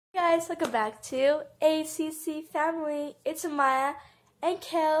guys, welcome back to ACC Family. It's Amaya and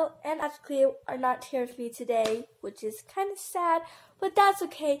Cleo and Cleo are not here with me today, which is kind of sad, but that's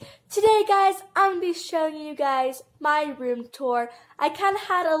okay. Today, guys, I'm going to be showing you guys my room tour. I kind of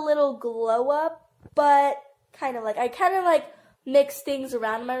had a little glow up, but I kind of mixed things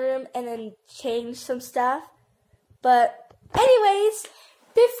around in my room and then changed some stuff. But anyways,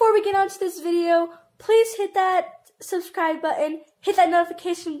 before we get on to this video, please hit that subscribe button, hit that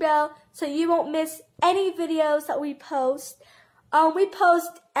notification bell so you won't miss any videos that we post. We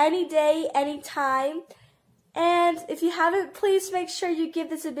post any day, anytime. And if you haven't, please make sure you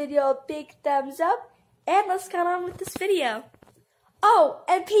give this video a big thumbs up. And let's get on with this video. Oh,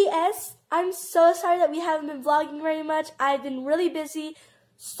 and P.S. I'm so sorry that we haven't been vlogging very much. I've been really busy.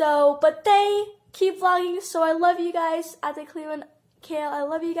 But they keep vlogging, so I love you guys. Cleo and Kale, I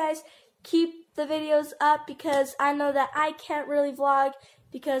love you guys. Keep the videos up because I know that I can't really vlog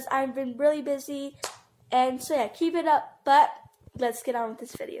because I've been really busy. And so yeah, keep it up. But let's get on with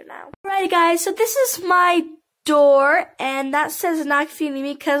this video now. Alright guys, so this is my door, and that says not feeding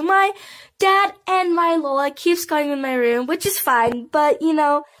me because my dad and my Lola keeps going in my room, which is fine, but you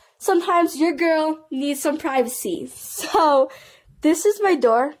know, sometimes your girl needs some privacy. So this is my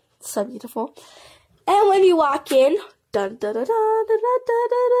door. So beautiful. And when you walk in, dun da da da da da da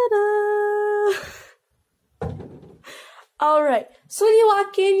da da. Alright, so when you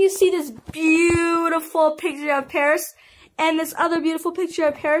walk in, you see this beautiful picture of Paris, and this other beautiful picture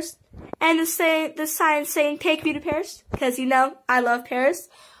of Paris, and the sign saying "Take me to Paris," because you know I love Paris.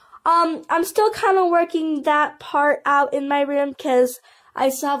 I'm still kind of working that part out in my room because I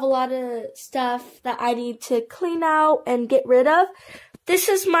still have a lot of stuff that I need to clean out and get rid of. This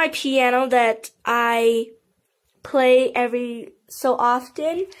is my piano that I play every so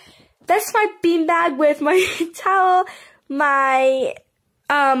often. That's my beanbag with my towel, my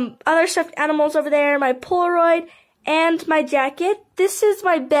other stuffed animals over there, my Polaroid, and my jacket. This is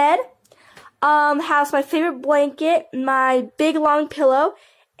my bed. Has my favorite blanket, my big long pillow,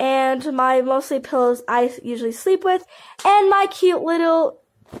 and my mostly pillows I usually sleep with, and my cute little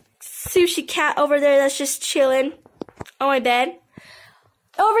sushi cat over there that's just chilling on my bed.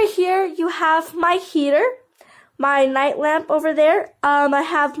 Over here you have my heater, my night lamp over there. I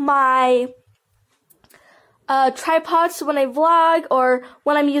have my tripod, so when I vlog or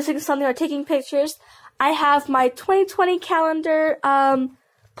when I'm using something or taking pictures. I have my 2020 calendar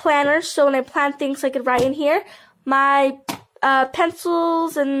planner, so when I plan things I could write in here. My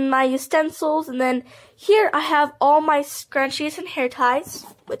pencils and my utensils, and then here I have all my scrunchies and hair ties,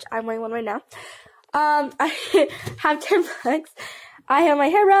 which I'm wearing one right now. I have 10 bucks. I have my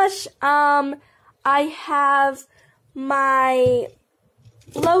hairbrush. I have my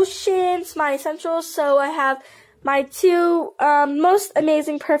lotions, my essentials. So I have my two most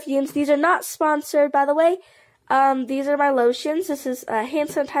amazing perfumes. These are not sponsored, by the way. These are my lotions. This is a hand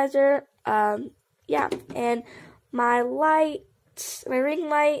sanitizer. Yeah, and my light, my ring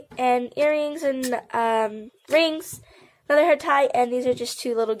light, and earrings and rings. Another hair tie, and these are just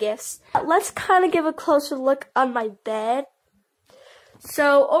two little gifts. Let's kind of give a closer look on my bed.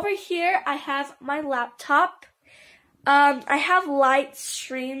 So over here, I have my laptop. I have lights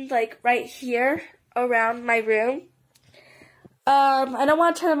streamed right here around my room. I don't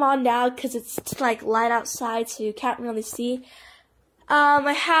want to turn them on now because it's light outside, so you can't really see.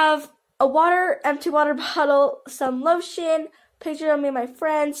 I have a empty water bottle, some lotion, picture of me and my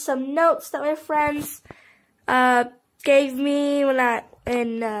friends, some notes that my friends gave me when I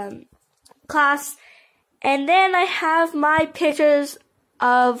in class, and then I have my pictures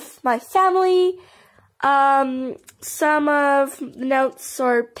of my family. Some of the notes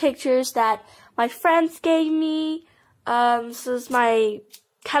or pictures that my friends gave me. This is my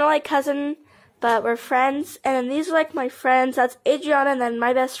kind of cousin, but we're friends. And then these are my friends. That's Adriana and then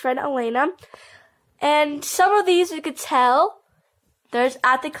my best friend Elena. And some of these you could tell. There's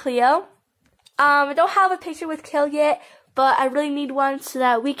at the Cleo. I don't have a picture with Cleo yet, but I really need one so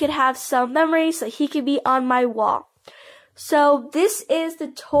that we could have some memories so he could be on my wall. So this is the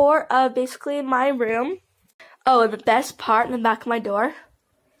tour of basically my room. Oh, and the best part in the back of my door,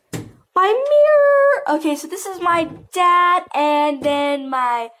 my mirror. Okay, so this is my dad and then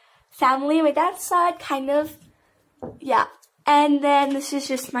my family, my dad's side, kind of. Yeah. And then this is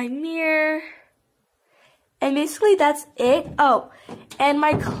just my mirror. And basically that's it. Oh, and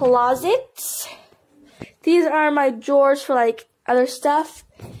my closet. These are my drawers for other stuff.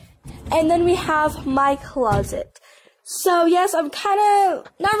 And then we have my closet. So yes, I'm kind of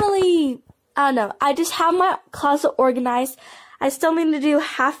not really, I don't know. I just have my closet organized. I still need to do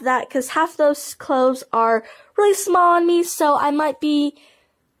half that because half those clothes are really small on me, so I might be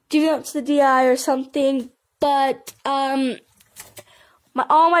giving up to the DI or something. But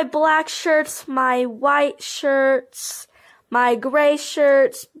all my black shirts, my white shirts, my gray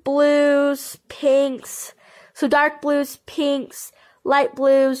shirts, blues, pinks, so dark blues, pinks, light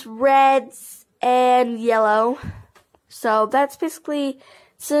blues, reds, and yellow. So that's basically,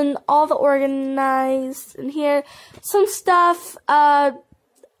 it's in all the organized in here. Some stuff,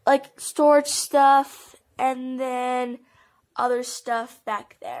 like storage stuff, and then other stuff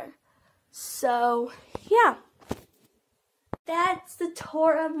back there. So, yeah. That's the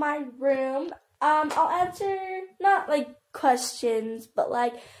tour of my room. I'll answer, not like questions, but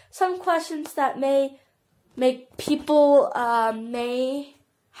like some questions that may make people, may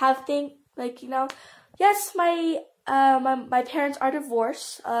have think, like, you know, yes, my parents are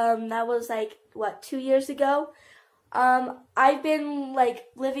divorced. That was like, what, 2 years ago? I've been like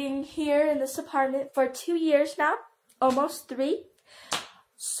living here in this apartment for 2 years now, almost 3.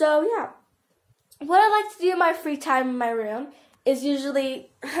 So yeah, what I like to do in my free time in my room is usually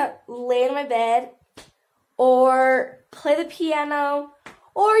lay in my bed or play the piano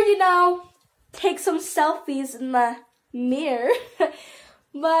or, you know, take some selfies in the mirror.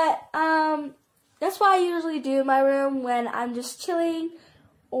 But that's what I usually do in my room when I'm just chilling,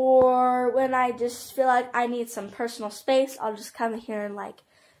 or when I just feel like I need some personal space. I'll just come here and like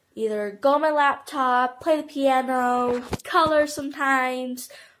either go on my laptop, play the piano, color sometimes,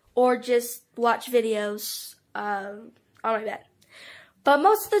 or just watch videos on my bed. But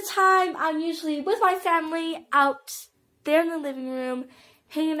most of the time, I'm usually with my family out there in the living room,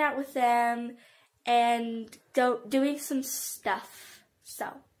 hanging out with them, and doing some stuff.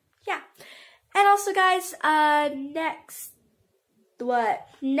 So, yeah. And also, guys, next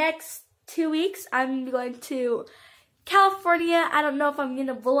 2 weeks, I'm going to California. I don't know if I'm going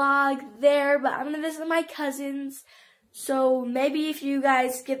to vlog there, but I'm going to visit my cousins. So maybe if you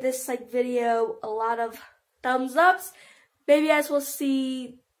guys give this like video a lot of thumbs ups, maybe you guys will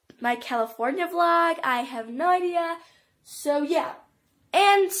see my California vlog. I have no idea. So yeah.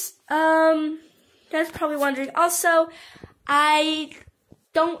 And guys probably wondering also, I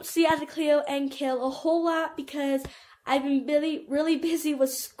don't see as a Cleo and Cleziel a whole lot because I've been really busy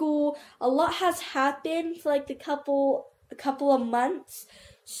with school. A lot has happened for like a couple of months,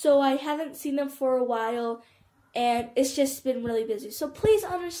 so I haven't seen them for a while, and it's just been really busy. So please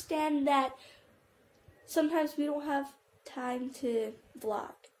understand that sometimes we don't have time to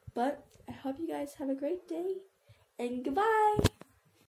vlog. But I hope you guys have a great day, and goodbye.